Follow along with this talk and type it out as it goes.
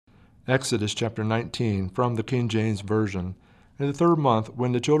Exodus chapter 19, from the King James Version. In the 3rd month,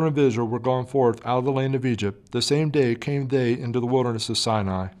 when the children of Israel were gone forth out of the land of Egypt, the same day came they into the wilderness of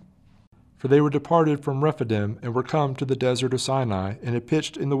Sinai. For they were departed from Rephidim, and were come to the desert of Sinai, and had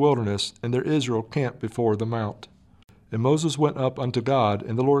pitched in the wilderness, and there Israel camped before the mount. And Moses went up unto God,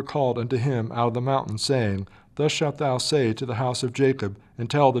 and the Lord called unto him out of the mountain, saying, Thus shalt thou say to the house of Jacob, and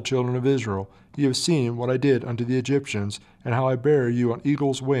tell the children of Israel, Ye have seen what I did unto the Egyptians, and how I bare you on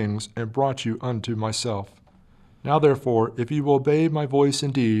eagle's wings, and brought you unto myself. Now therefore, if ye will obey my voice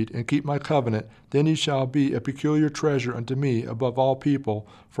indeed, and keep my covenant, then ye shall be a peculiar treasure unto me above all people,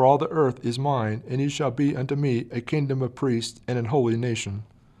 for all the earth is mine, and ye shall be unto me a kingdom of priests, and an holy nation.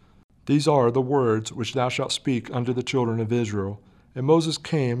 These are the words which thou shalt speak unto the children of Israel. And Moses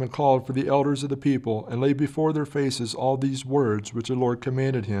came and called for the elders of the people, and laid before their faces all these words which the Lord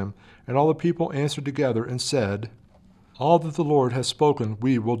commanded him. And all the people answered together and said, All that the Lord hath spoken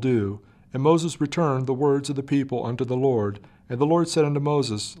we will do. And Moses returned the words of the people unto the Lord. And the Lord said unto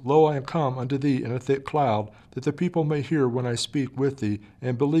Moses, Lo, I am come unto thee in a thick cloud, that the people may hear when I speak with thee,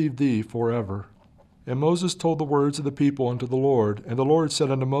 and believe thee forever. And Moses told the words of the people unto the Lord. And the Lord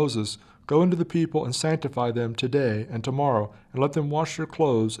said unto Moses, Go into the people, and sanctify them today and tomorrow, and let them wash their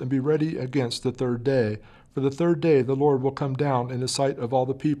clothes, and be ready against the 3rd day. For the 3rd day the Lord will come down in the sight of all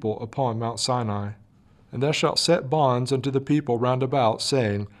the people upon Mount Sinai. And thou shalt set bonds unto the people round about,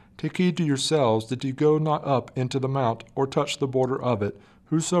 saying, Take heed to yourselves that ye go not up into the mount, or touch the border of it.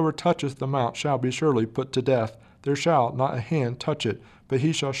 Whosoever toucheth the mount shall be surely put to death. There shall not a hand touch it, but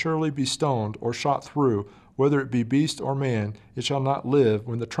he shall surely be stoned, or shot through. Whether it be beast or man, it shall not live.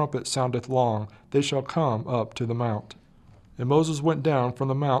 When the trumpet soundeth long, they shall come up to the mount. And Moses went down from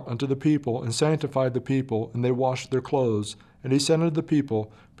the mount unto the people, and sanctified the people, and they washed their clothes. And he said unto the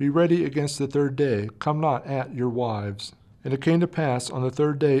people, Be ready against the 3rd day, come not at your wives. And it came to pass on the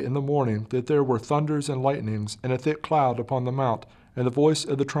 3rd day in the morning, that there were thunders and lightnings, and a thick cloud upon the mount, and the voice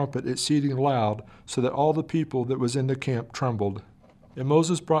of the trumpet exceeding loud, so that all the people that was in the camp trembled. And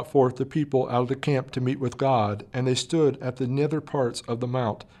Moses brought forth the people out of the camp to meet with God, and they stood at the nether parts of the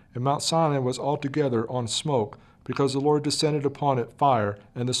mount. And Mount Sinai was altogether on smoke, because the Lord descended upon it fire,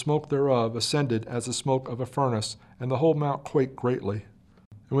 and the smoke thereof ascended as the smoke of a furnace, and the whole mount quaked greatly.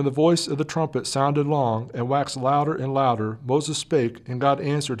 And when the voice of the trumpet sounded long, and waxed louder and louder, Moses spake, and God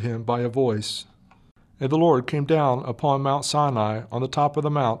answered him by a voice. And the Lord came down upon Mount Sinai on the top of the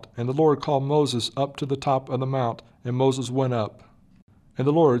mount, and the Lord called Moses up to the top of the mount, and Moses went up. And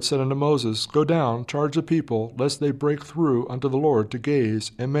the Lord said unto Moses, Go down, charge the people, lest they break through unto the Lord to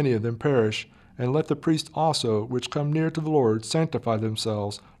gaze, and many of them perish. And let the priests also, which come near to the Lord, sanctify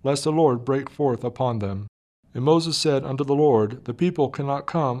themselves, lest the Lord break forth upon them. And Moses said unto the Lord, The people cannot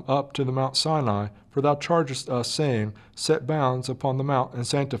come up to the Mount Sinai, for thou chargest us, saying, Set bounds upon the mount, and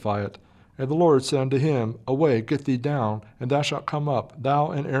sanctify it. And the Lord said unto him, Away, get thee down, and thou shalt come up,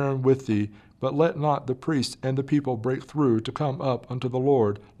 thou and Aaron with thee. But let not the priests and the people break through to come up unto the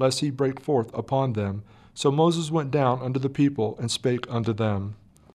Lord, lest he break forth upon them. So Moses went down unto the people, and spake unto them.